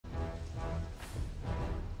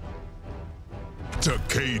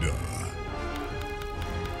Takeda.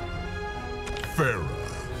 Ferra.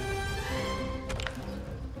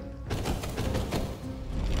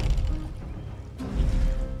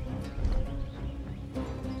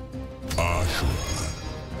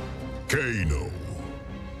 Kano.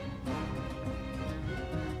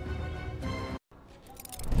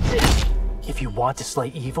 If you want to slay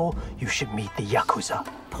evil, you should meet the Yakuza.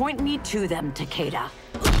 Point me to them, Takeda.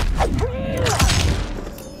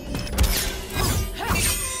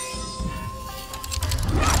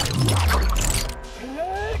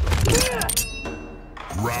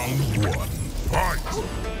 Round 1. Fight!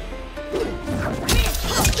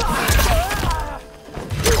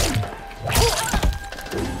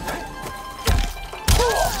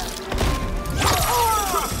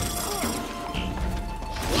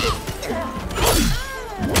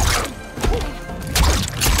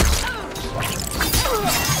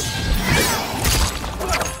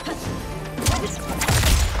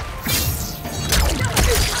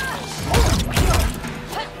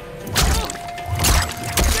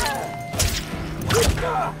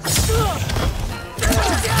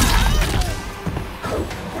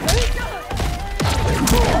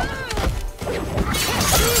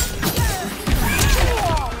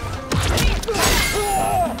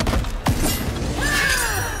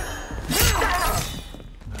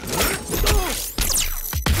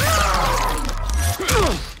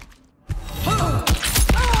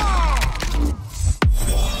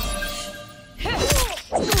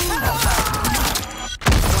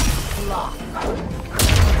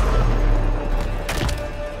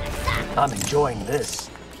 I'm enjoying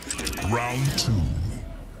this. Round 2.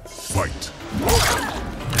 Fight.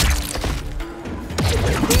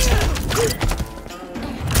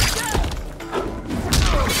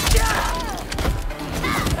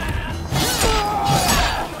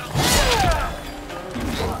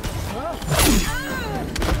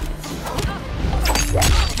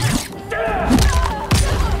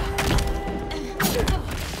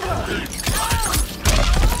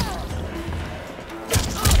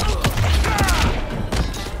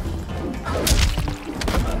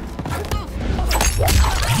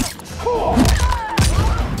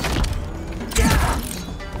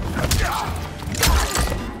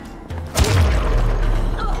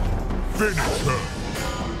 Finish her.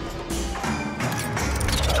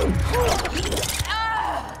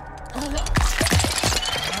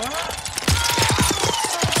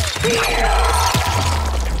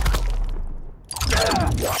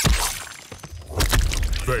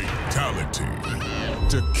 Fatality.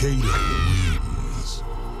 Takeda wins.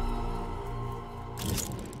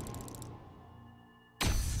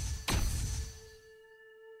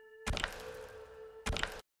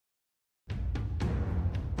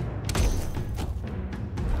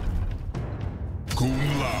 Kung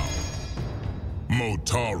Lao.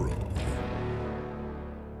 Motaro.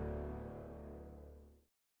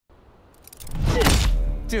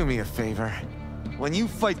 Do me a favor. When you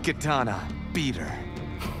fight Katana, beat her.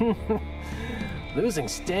 Losing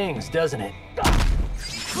stings, doesn't it?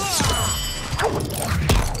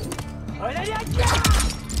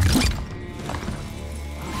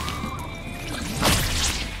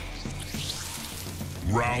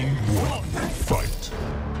 Round 1. Fight.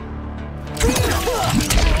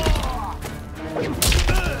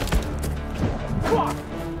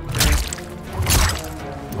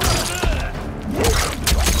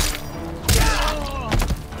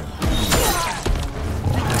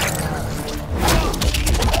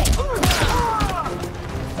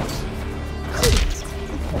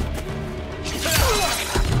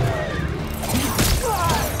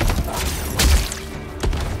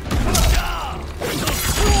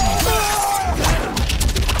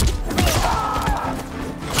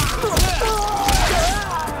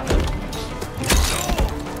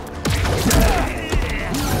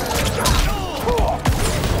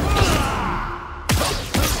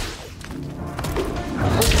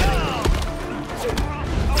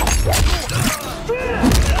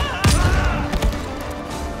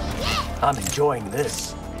 I'm enjoying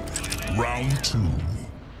this. Round 2.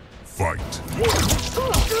 Fight.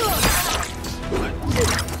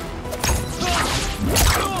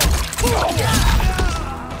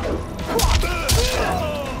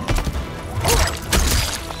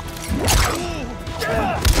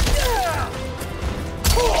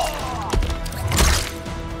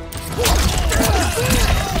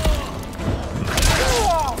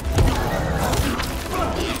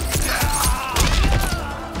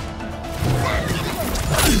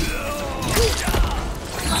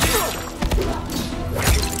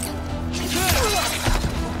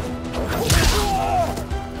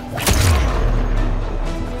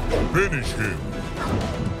 Finish him.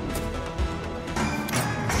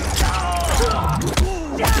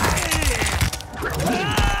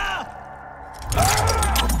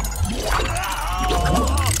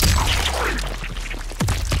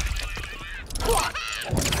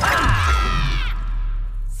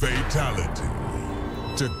 Fatality.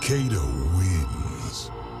 Takeda wins.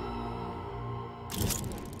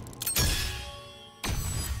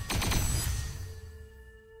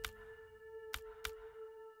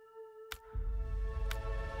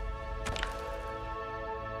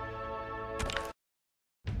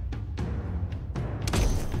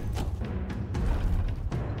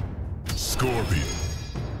 Scorpion.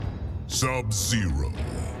 Sub-Zero.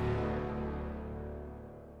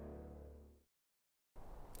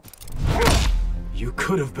 You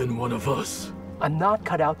could have been one of us. I'm not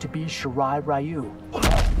cut out to be Shirai Ryu.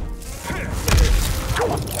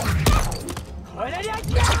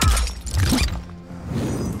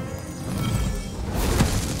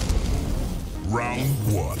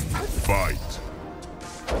 Round 1. Fight.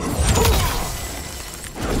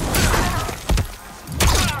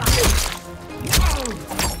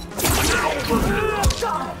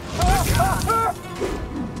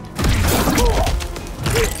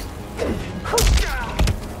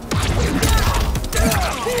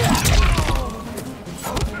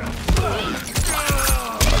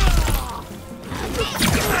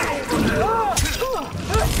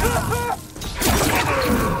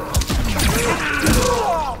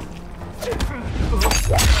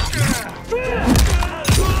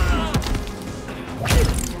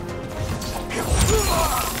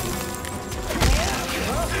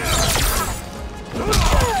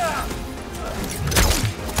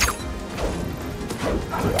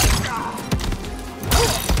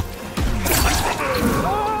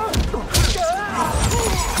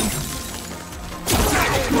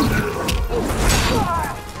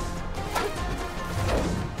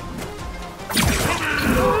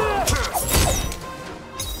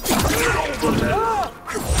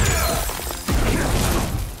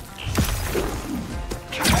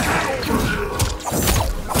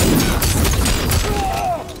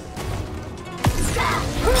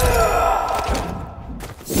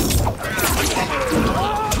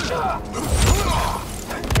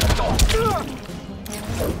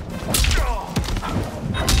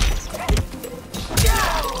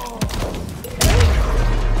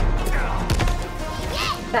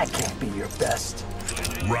 That can't be your best.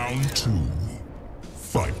 Round 2.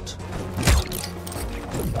 Fight.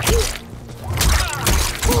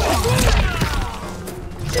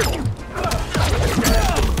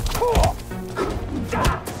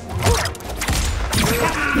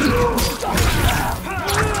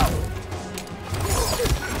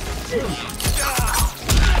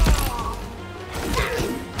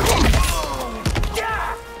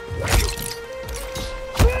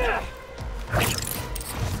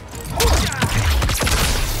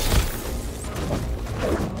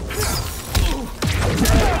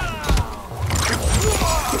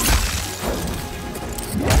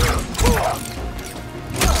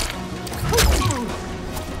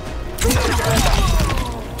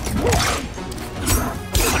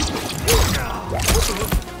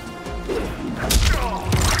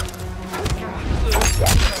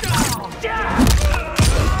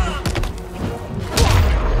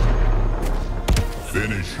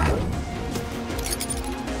 Finish him.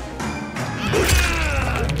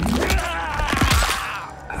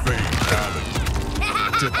 Fatality.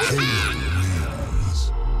 Takeda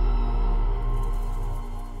wins.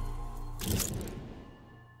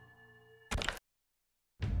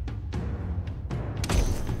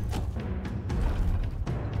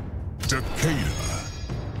 Takeda.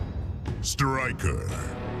 Striker.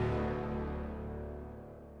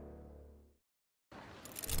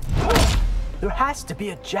 There has to be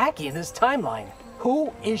a Jackie in this timeline.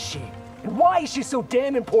 Who is she? And why is she so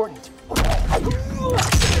damn important?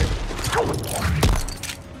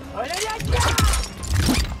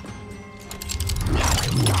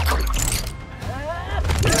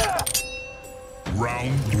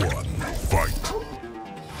 Round 1. Fight.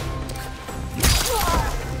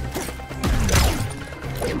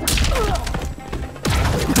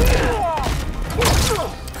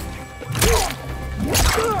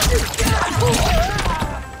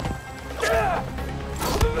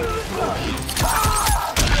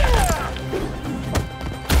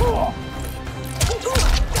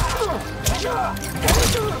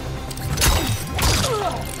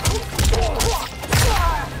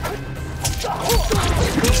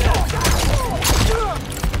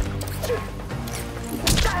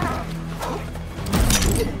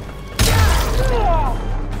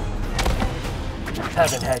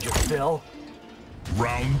 Haven't had your fill.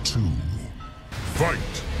 Round 2. Fight!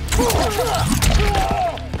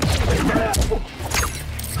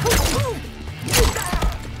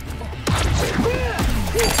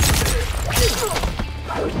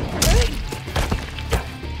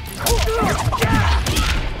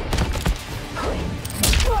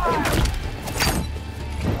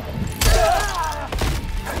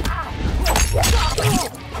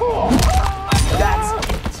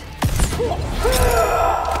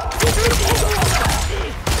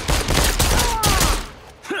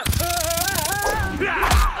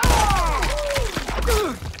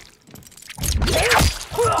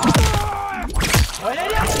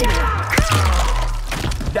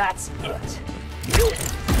 That's it.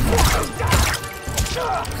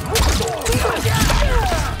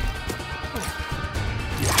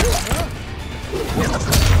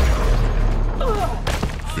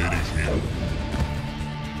 Finish him.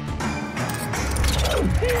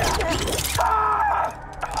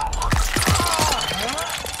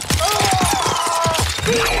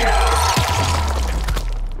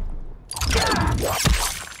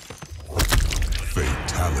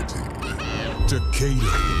 Fatality.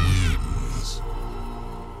 Takeda wins.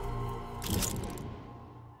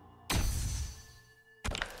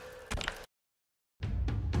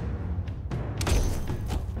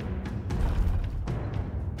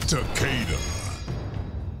 Takeda.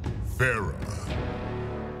 Ferra.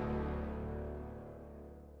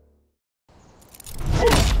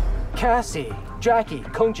 Cassie, Jackie,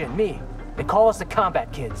 Kongjin, me. They call us the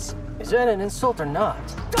Combat Kids. Is that an insult or not?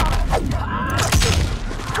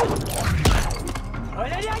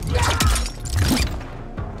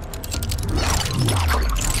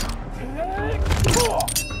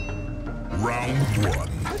 Round 1.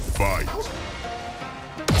 Fight!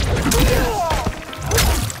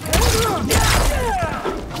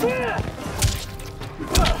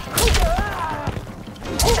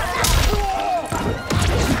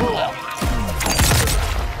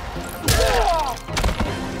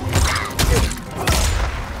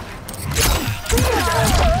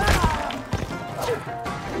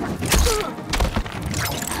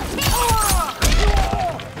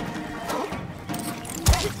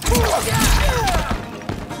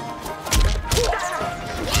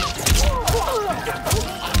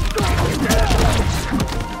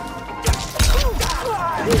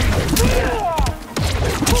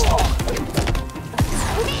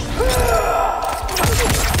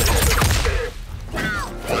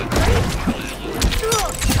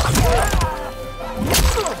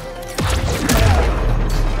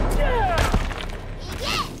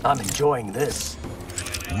 I'm enjoying this.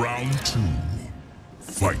 Round 2.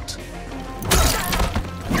 Fight!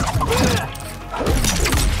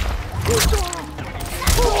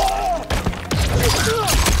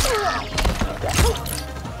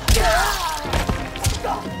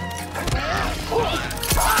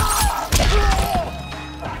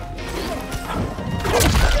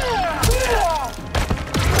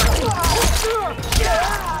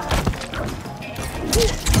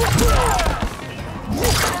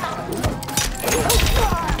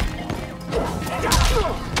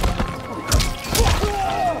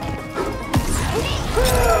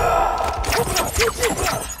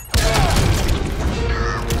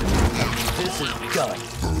 This is done.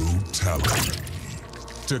 Brutality.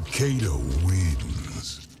 Takeda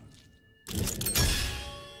wins.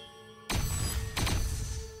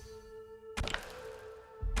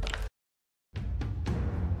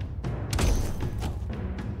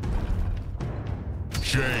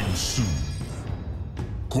 Shang,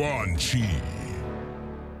 Quan Chi.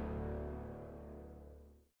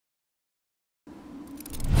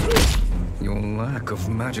 Your lack of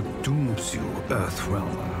magic dooms you,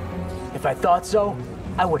 Earthrealmer. If I thought so,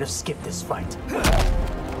 I would have skipped this fight.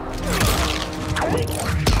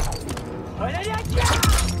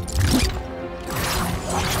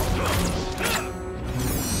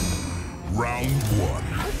 Round 1.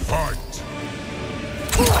 Fight!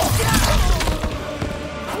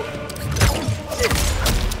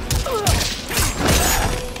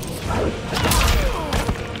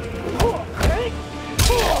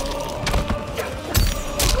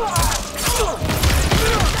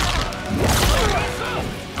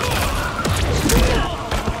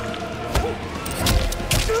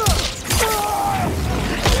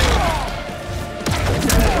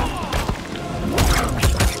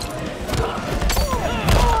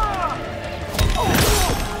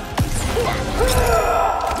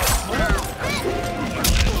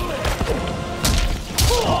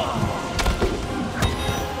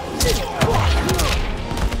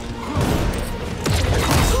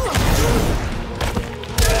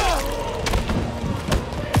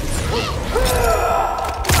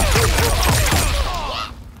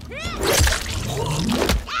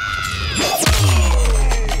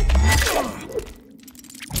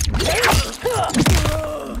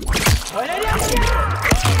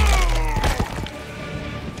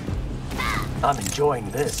 I'm enjoying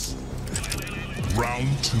this.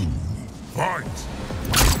 Round 2. Fight!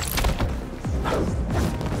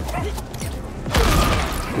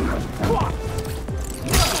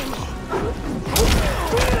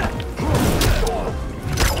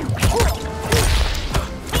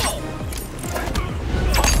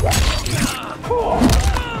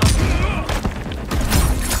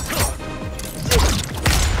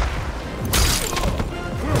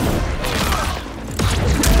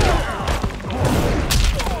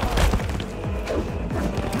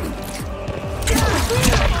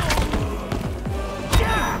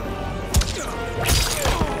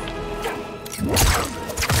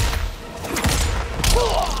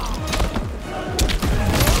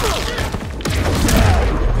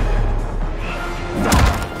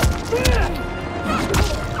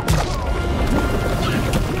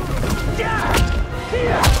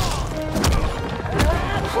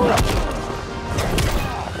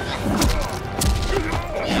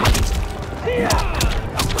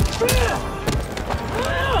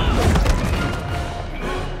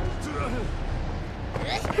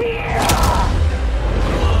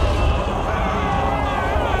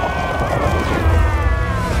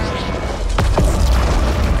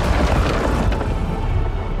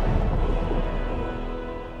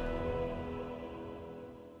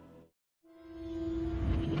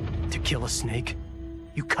 To kill a snake,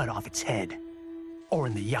 you cut off its head. Or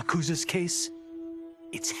in the Yakuza's case,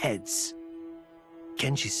 its heads.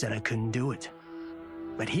 Kenji said I couldn't do it.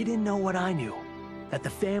 But he didn't know what I knew. That the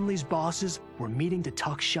family's bosses were meeting to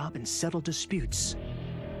talk shop and settle disputes.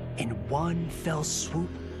 In one fell swoop,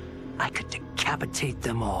 I could decapitate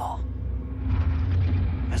them all.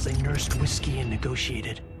 As they nursed whiskey and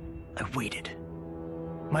negotiated, I waited.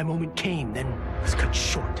 My moment came, then was cut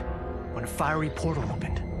short when a fiery portal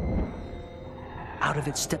opened. Out of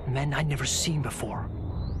it stepped men I'd never seen before.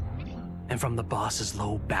 And from the boss's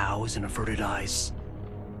low bows and averted eyes,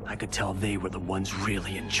 I could tell they were the ones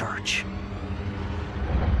really in charge.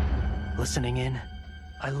 Listening in,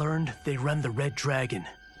 I learned they run the Red Dragon,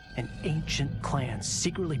 an ancient clan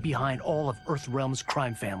secretly behind all of Earthrealm's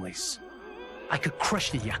crime families. I could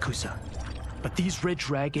crush the Yakuza, but these Red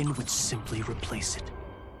Dragon would simply replace it.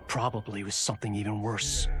 Probably with something even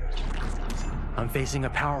worse. I'm facing a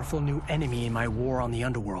powerful new enemy in my war on the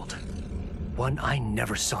underworld. One I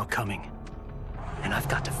never saw coming. And I've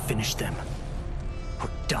got to finish them, or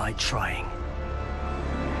die trying.